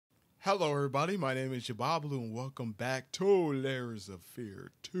Hello everybody, my name is Jabablu and welcome back to Layers of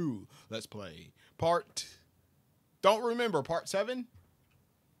Fear 2. Let's play don't remember, part 7?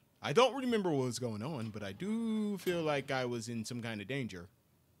 I don't remember what was going on, but I do feel like I was in some kind of danger.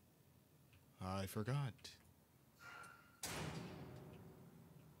 I forgot.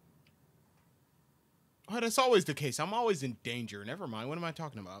 Oh, that's always the case. I'm always in danger. Never mind, what am I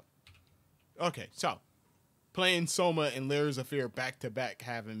talking about? Okay, so playing Soma and Layers of Fear back to back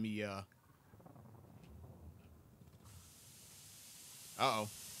having me Uh-oh.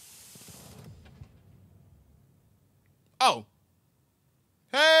 Oh.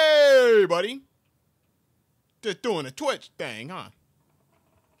 Hey, buddy. Just doing a Twitch thing, huh?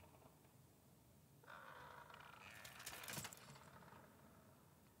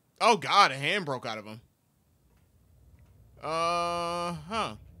 Oh, God, a hand broke out of him.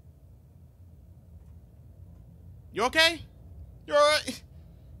 Huh. You okay? You alright?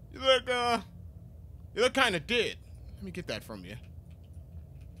 You look kind of dead. Let me get that from you.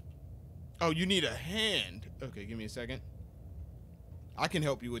 Oh, you need a hand. Okay, give me a second. I can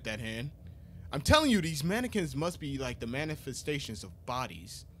help you with that hand. I'm telling you, these mannequins must be like the manifestations of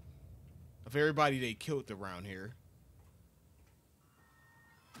bodies. Of everybody they killed around here.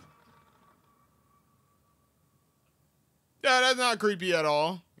 Yeah, that's not creepy at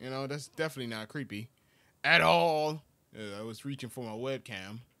all. You know, that's definitely not creepy. At all. I was reaching for my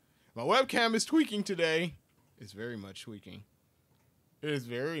webcam. My webcam is tweaking today. It's very much tweaking. It is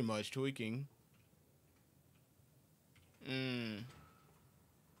very much tweaking.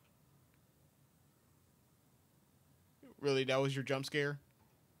 Really, that was your jump scare?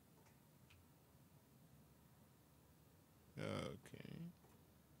 Okay.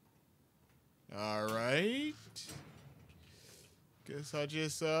 Alright. Guess I'll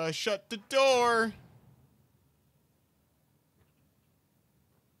just shut the door.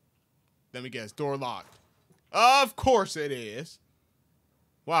 Let me guess, door locked. Of course it is.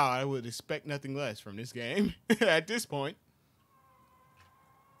 Wow, I would expect nothing less from this game at this point.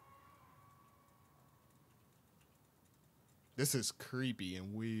 This is creepy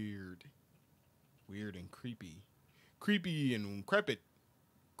and weird. Weird and creepy. Creepy and crepit.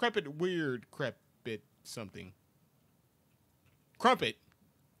 Crepit, weird, crepit, something. Crumpet.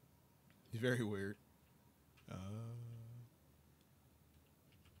 It's very weird.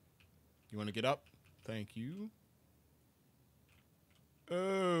 You want to get up? Thank you.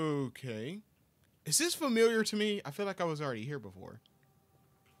 Okay. Is this familiar to me? I feel like I was already here before.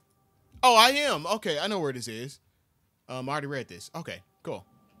 Oh, I am. Okay, I know where this is. I already read this. Okay, cool.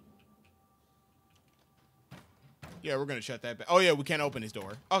 Yeah, we're gonna shut that back. Oh yeah, we can't open this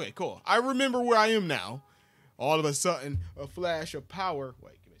door. Okay, cool. I remember where I am now. All of a sudden, a flash of power.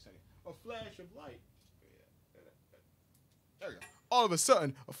 Wait, give me a second. A flash of light. There we go. All of a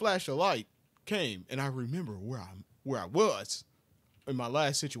sudden, a flash of light came, and I remember where I was in my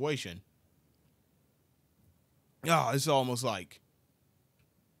last situation. Oh, it's almost like,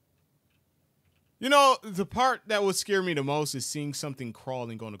 you know, the part that would scare me the most is seeing something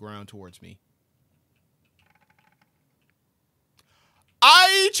crawling on the ground towards me.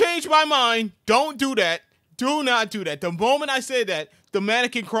 I changed my mind. Don't do that. Do not do that. The moment I said that, the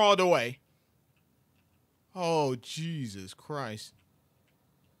mannequin crawled away. Oh, Jesus Christ.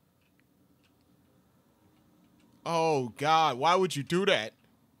 Oh, God. Why would you do that?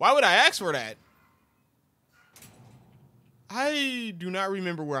 Why would I ask for that? I do not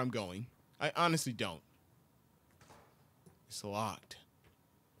remember where I'm going. I honestly don't. It's locked.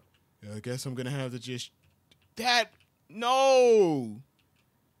 I guess I'm going to have to just... No!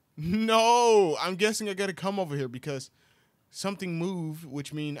 No! I'm guessing I got to come over here because something moved,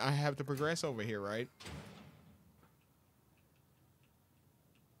 which means I have to progress over here, right?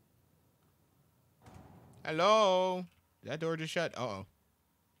 Hello? That door just shut? Uh-oh.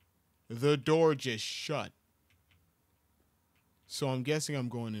 The door just shut. So I'm guessing I'm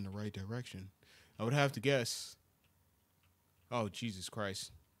going in the right direction. I would have to guess. Oh, Jesus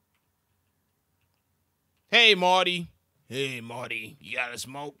Christ. Hey, Marty. Hey, Marty. You got a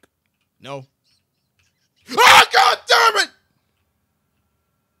smoke? No. Oh, God damn it!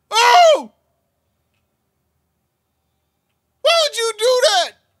 Oh! Why would you do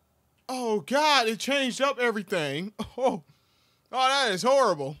that? Oh, God, it changed up everything. Oh, that is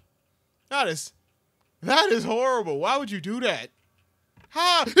horrible. That is horrible. Why would you do that?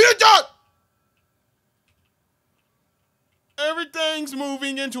 Everything's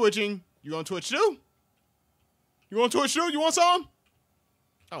moving and twitching. You gonna twitch too? You want to twitch too? You want some?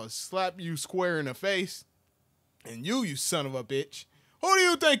 I'll slap you square in the face. And you son of a bitch. Who do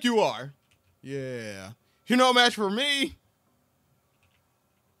you think you are? Yeah. You're no match for me.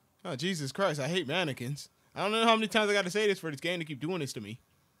 Oh, Jesus Christ, I hate mannequins. I don't know how many times I got to say this for this game to keep doing this to me.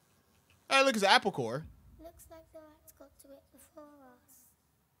 Hey, look, it's an apple core. Looks like the rats got to it before us.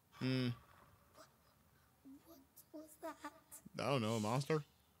 What was that? I don't know, a monster?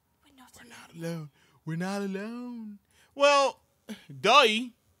 We're not alone. We're not alone. Well, duh.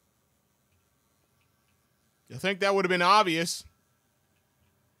 You think that would have been obvious.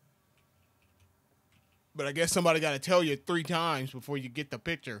 But I guess somebody got to tell you 3 times before you get the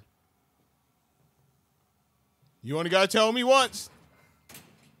picture. You only got to tell me once.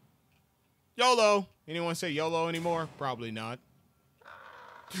 YOLO. Anyone say YOLO anymore? Probably not.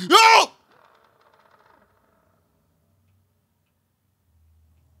 Oh!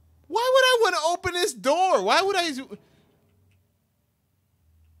 Why would I want to open this door? Why would I?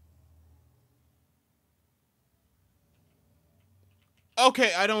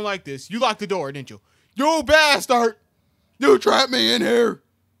 Okay, I don't like this. You locked the door, didn't you? You bastard! You trapped me in here!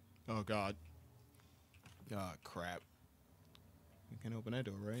 Oh, God. Oh, crap. You can open that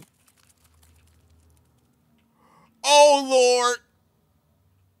door, right? Oh, Lord!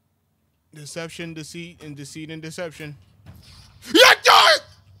 Deception, deceit, and deception. Yeah, darn!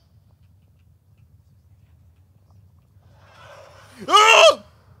 Oh!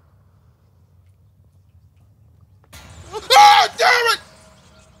 Oh, damn it!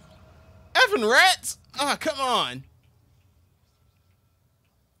 Effing rats! Ah, oh, come on.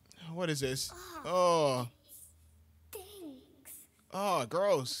 What is this? Oh. Stinks. Oh,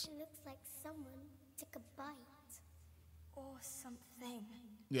 gross. It looks like someone took a bite. Or something.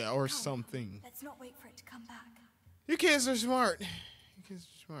 Yeah, or something. Let's not wait for it to come back. You kids are smart. You kids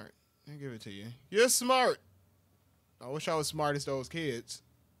are smart. I'll give it to you. You're smart. I wish I was smart as those kids.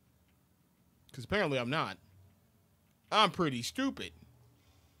 Because apparently I'm not. I'm pretty stupid.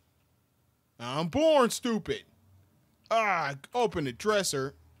 I'm born stupid. Ah, open the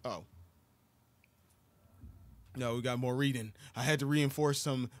dresser. Oh. No, we got more reading. I had to reinforce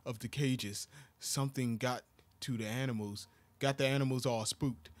some of the cages. Something got to the animals. Got the animals all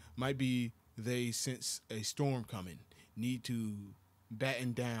spooked. Might be they sense a storm coming. Need to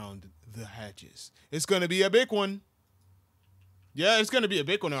batten down the hatches. It's going to be a big one. Yeah, it's going to be a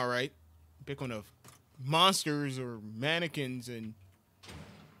big one, all right. Big one of monsters or mannequins and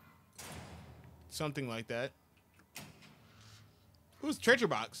something like that. Who's treasure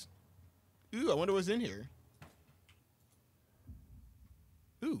box? Ooh, I wonder what's in here.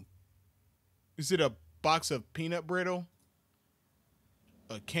 Ooh. Is it a box of peanut brittle?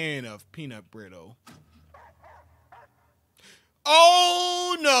 A can of peanut brittle.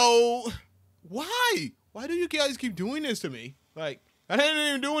 Oh, no. Why? Why do you guys keep doing this to me? Like, I didn't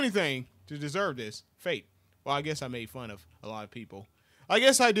even do anything to deserve this. Fate. Well, I guess I made fun of a lot of people. I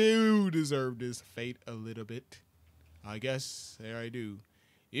guess I do deserve this fate a little bit. I guess there I do.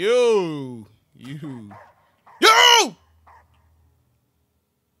 You!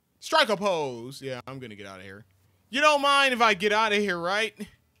 Strike a pose. Yeah, I'm gonna get out of here. You don't mind if I get out of here, right?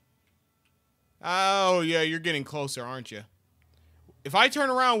 Oh, yeah, you're getting closer, aren't you? If I turn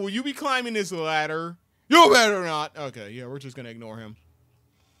around, will you be climbing this ladder? You better not. Okay, yeah, we're just gonna ignore him.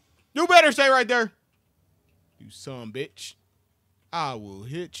 You better stay right there. You son bitch. I will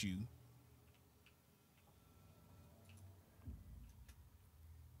hit you.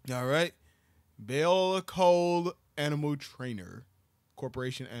 All right. Bell Cole Animal Trainer.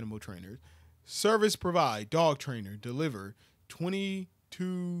 Corporation Animal Trainers. Service provide. Dog trainer. Deliver.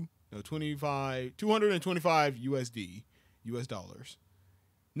 225 USD. US dollars.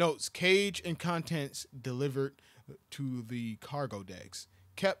 Notes. Cage and contents delivered to the cargo decks.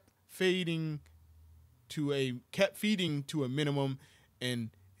 Kept feeding to a minimum and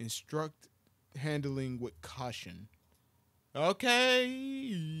instruct handling with caution.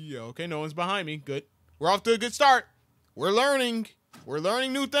 Okay. Okay, no one's behind me. Good. We're off to a good start. We're learning. We're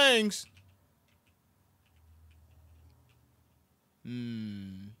learning new things.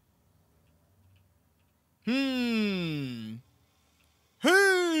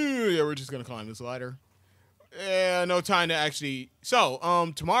 Yeah, we're just gonna climb this ladder. Yeah, no time to actually.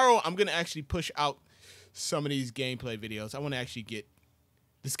 So, tomorrow I'm gonna actually push out some of these gameplay videos. I want to actually get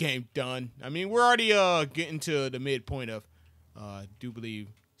this game done. I mean, we're already getting to the midpoint of, I do believe,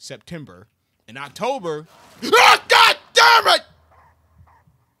 September. In October. Oh, God damn it!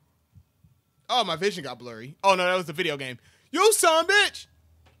 Oh, my vision got blurry. Oh no, that was the video game. You son of a bitch!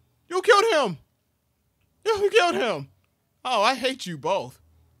 You killed him. You killed him. Oh, I hate you both.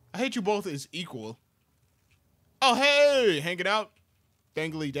 I hate you both as equal. Oh, hey! Hanging out.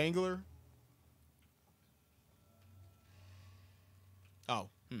 Dangly dangler. Oh,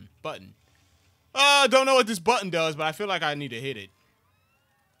 button. Don't know what this button does, but I feel like I need to hit it.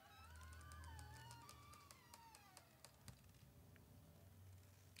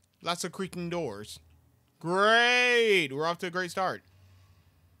 Lots of creaking doors. Great. We're off to a great start.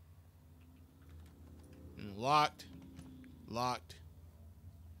 Locked. Locked.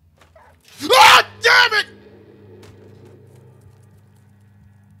 Ah, damn it!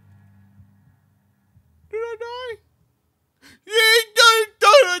 Did I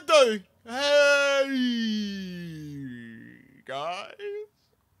die? Hey, guys.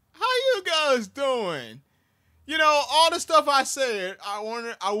 How you guys doing? You know, all the stuff I said, I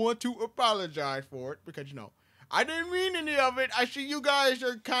want to apologize for it because, you know, I didn't mean any of it. I see you guys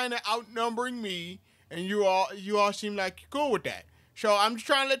are kind of outnumbering me, and you all seem like you're cool with that. So I'm just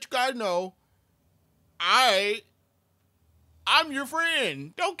trying to let you guys know, I'm your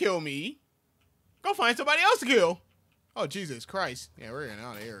friend. Don't kill me. Go find somebody else to kill. Oh, Jesus Christ. Yeah, we're getting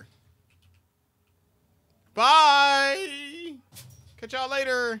out of here. Bye. Catch y'all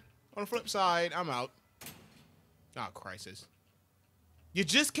later. On the flip side, I'm out. Oh, crisis. You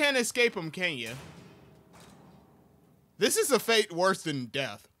just can't escape them, can you? This is a fate worse than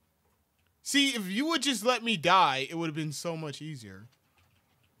death. See, if you would just let me die, it would have been so much easier.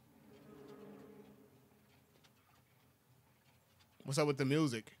 What's up with the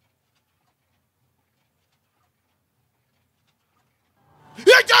music?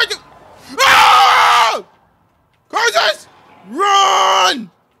 Ah! Crisis!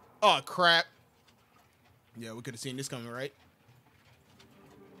 Run! Oh, crap. Yeah, we could have seen this coming, right?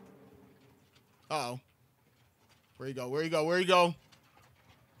 Uh-oh. Where you go? Where you go? Where you go?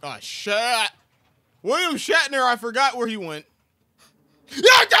 Oh, shit. William Shatner, I forgot where he went. There's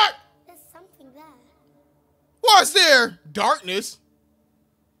something there. What's there? Darkness?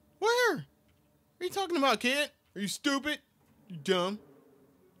 Where? What are you talking about, kid? Are you stupid? You dumb?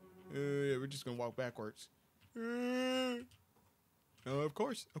 Yeah, we're just gonna walk backwards. Of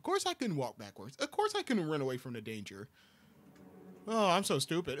course I can walk backwards. Of course I can run away from the danger. Oh, I'm so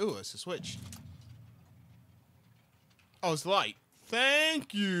stupid. Ooh, it's a switch. Oh, it's light.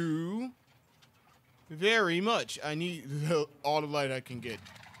 Thank you very much. I need all the light I can get.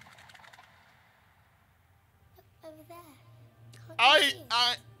 Over there. Can't you see it?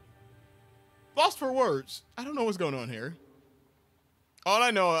 I lost for words. I don't know what's going on here. All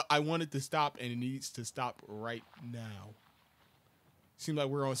I know, I want it to stop, and it needs to stop right now. Seems like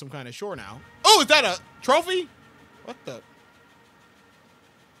we're on some kind of shore now. Oh, is that a trophy? What the?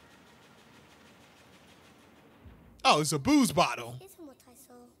 Oh, it's a booze bottle. It isn't what I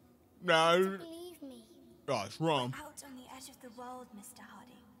saw. No. Believe me. Oh, it's rum. Out on the edge of the world, Mr.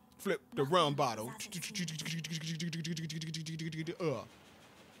 Hardy. Flip the rum bottle.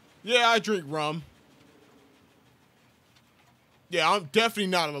 Yeah, I drink rum. Yeah, I'm definitely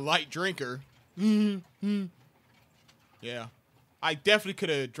not a light drinker. Yeah. I definitely could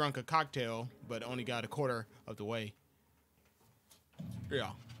have drunk a cocktail, but only got a quarter of the way. Yeah,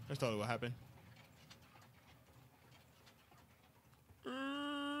 that's totally what happened.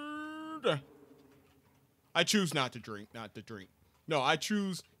 I choose not to drink, No, I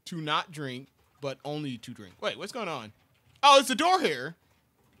choose to not drink, but only to drink. Wait, what's going on? Oh, it's the door here.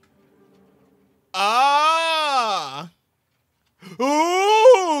 Ah!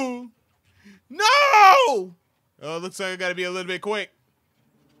 Ooh! No! Oh, looks like I gotta be a little bit quick.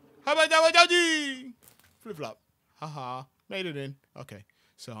 How about that? Flip flop. Haha. Made it in. Okay.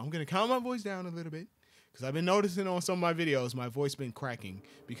 So I'm gonna calm my voice down a little bit. Because I've been noticing on some of my videos, my voice been cracking.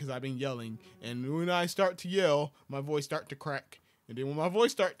 Because I've been yelling. And when I start to yell, my voice start to crack. And then when my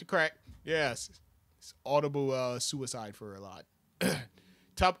voice start to crack, yes. It's audible suicide for a lot.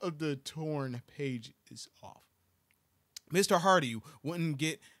 Top of the torn page is off. Mr. Hardy wouldn't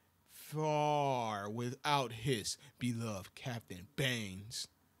get far without his beloved Captain Bangs.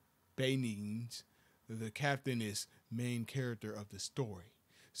 The captain is main character of the story.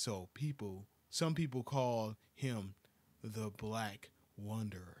 So some people call him the Black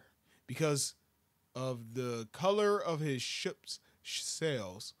Wanderer because of the color of his ship's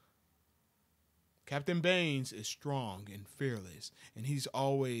sails. Captain Bangs is strong and fearless, and he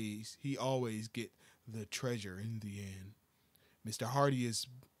always get the treasure in the end. Mr. Hardy is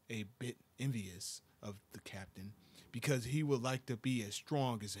a bit envious of the captain because he would like to be as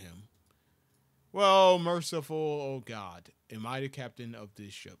strong as him. Well, merciful, oh God, am I the captain of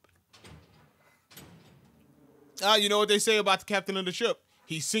this ship? You know what they say about the captain of the ship?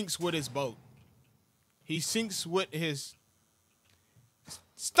 He sinks with his boat. He sinks with his...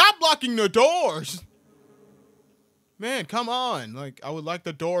 Stop blocking the doors! Man, come on. Like, I would like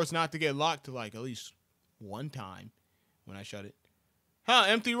the doors not to get locked to, like, at least one time when I shut it. Huh,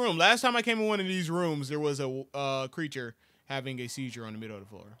 empty room. Last time I came in one of these rooms, there was a creature having a seizure on the middle of the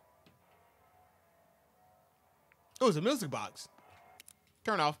floor. Oh, it's a music box.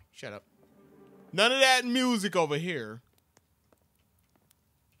 Turn off. Shut up. None of that music over here.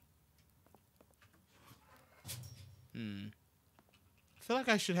 I feel like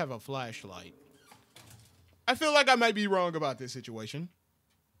I should have a flashlight. I feel like I might be wrong about this situation,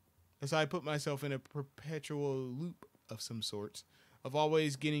 as I put myself in a perpetual loop of some sorts of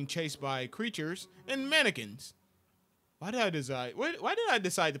always getting chased by creatures and mannequins. Why did I decide? Why did I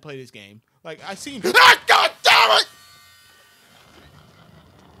decide to play this game? Like I seen. Ah, God damn it!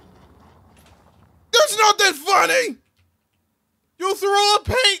 There's nothing funny. You throw a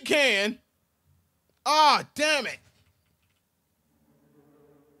paint can. Ah, damn it!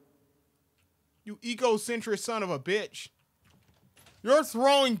 You egocentric son of a bitch. You're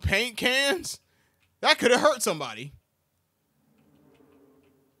throwing paint cans? That could have hurt somebody.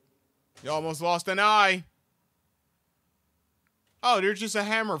 You almost lost an eye. Oh, there's just a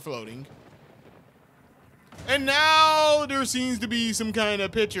hammer floating. And now there seems to be some kind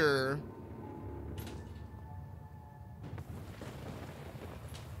of picture.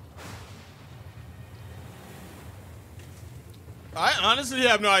 I honestly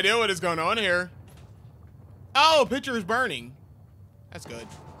have no idea what is going on here. Oh, picture is burning. That's good.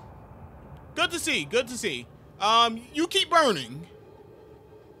 Good to see. Good to see. You keep burning.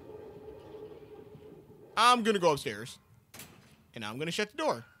 I'm gonna go upstairs. And I'm gonna shut the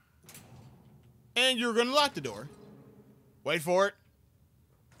door. And you're gonna lock the door. Wait for it.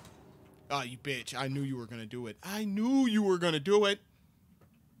 Oh, you bitch. I knew you were gonna do it. I knew you were gonna do it.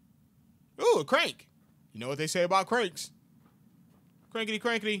 Ooh, a crank. You know what they say about cranks. Crankety,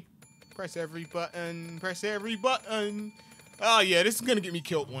 crankety. Press every button. Press every button. Oh, yeah, this is going to get me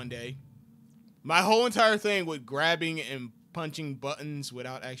killed one day. My whole entire thing with grabbing and punching buttons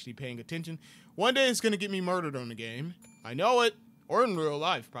without actually paying attention. One day it's going to get me murdered on the game. I know it. Or in real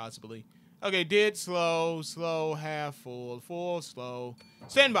life, possibly. Okay, dead, slow, slow, half, full, full, slow.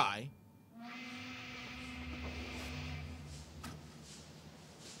 Stand by.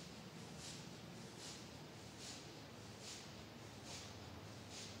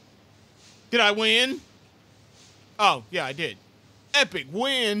 Did I win? Oh, yeah, I did. Epic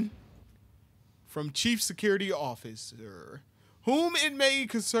win from Chief Security Officer. Whom it may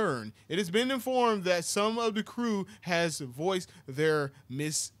concern, it has been informed that some of the crew has voiced their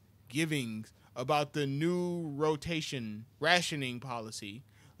misgivings about the new rationing policy.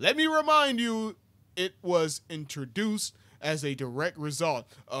 Let me remind you, it was introduced as a direct result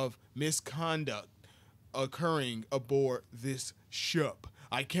of misconduct occurring aboard this ship.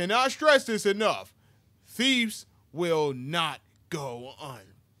 I cannot stress this enough. Thieves will not go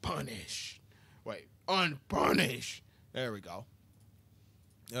unpunished. Wait, unpunished. There we go.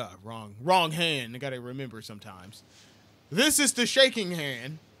 Wrong hand. I gotta remember sometimes. This is the shaking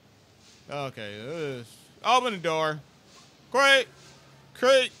hand. Okay, open the door. Creak,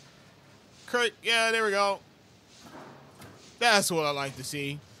 creak, creak. Yeah, there we go. That's what I like to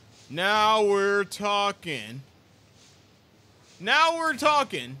see. Now we're talking. Now we're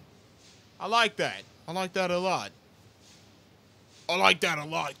talking. I like that. I like that a lot. I like that a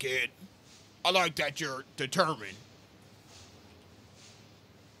lot, kid. I like that you're determined.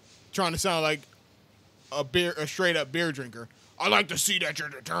 Trying to sound like a straight up beer drinker. I like to see that you're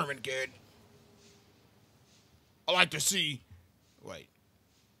determined, kid. I like to see. Wait,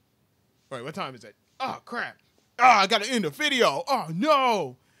 what time is it? Oh, crap. Oh, I gotta end the video. Oh,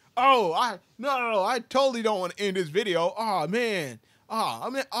 no. Oh, I totally don't want to end this video. Oh, man. I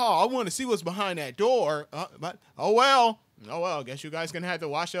want to see what's behind that door. But oh well. Guess you guys gonna have to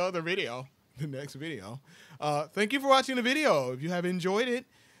watch the other video, the next video. Thank you for watching the video. If you have enjoyed it,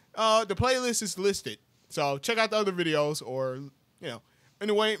 the playlist is listed. So check out the other videos, or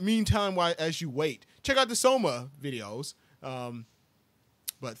anyway. Meantime, as you wait, check out the Soma videos.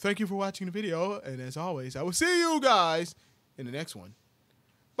 But thank you for watching the video, and as always, I will see you guys in the next one.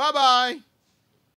 Bye-bye.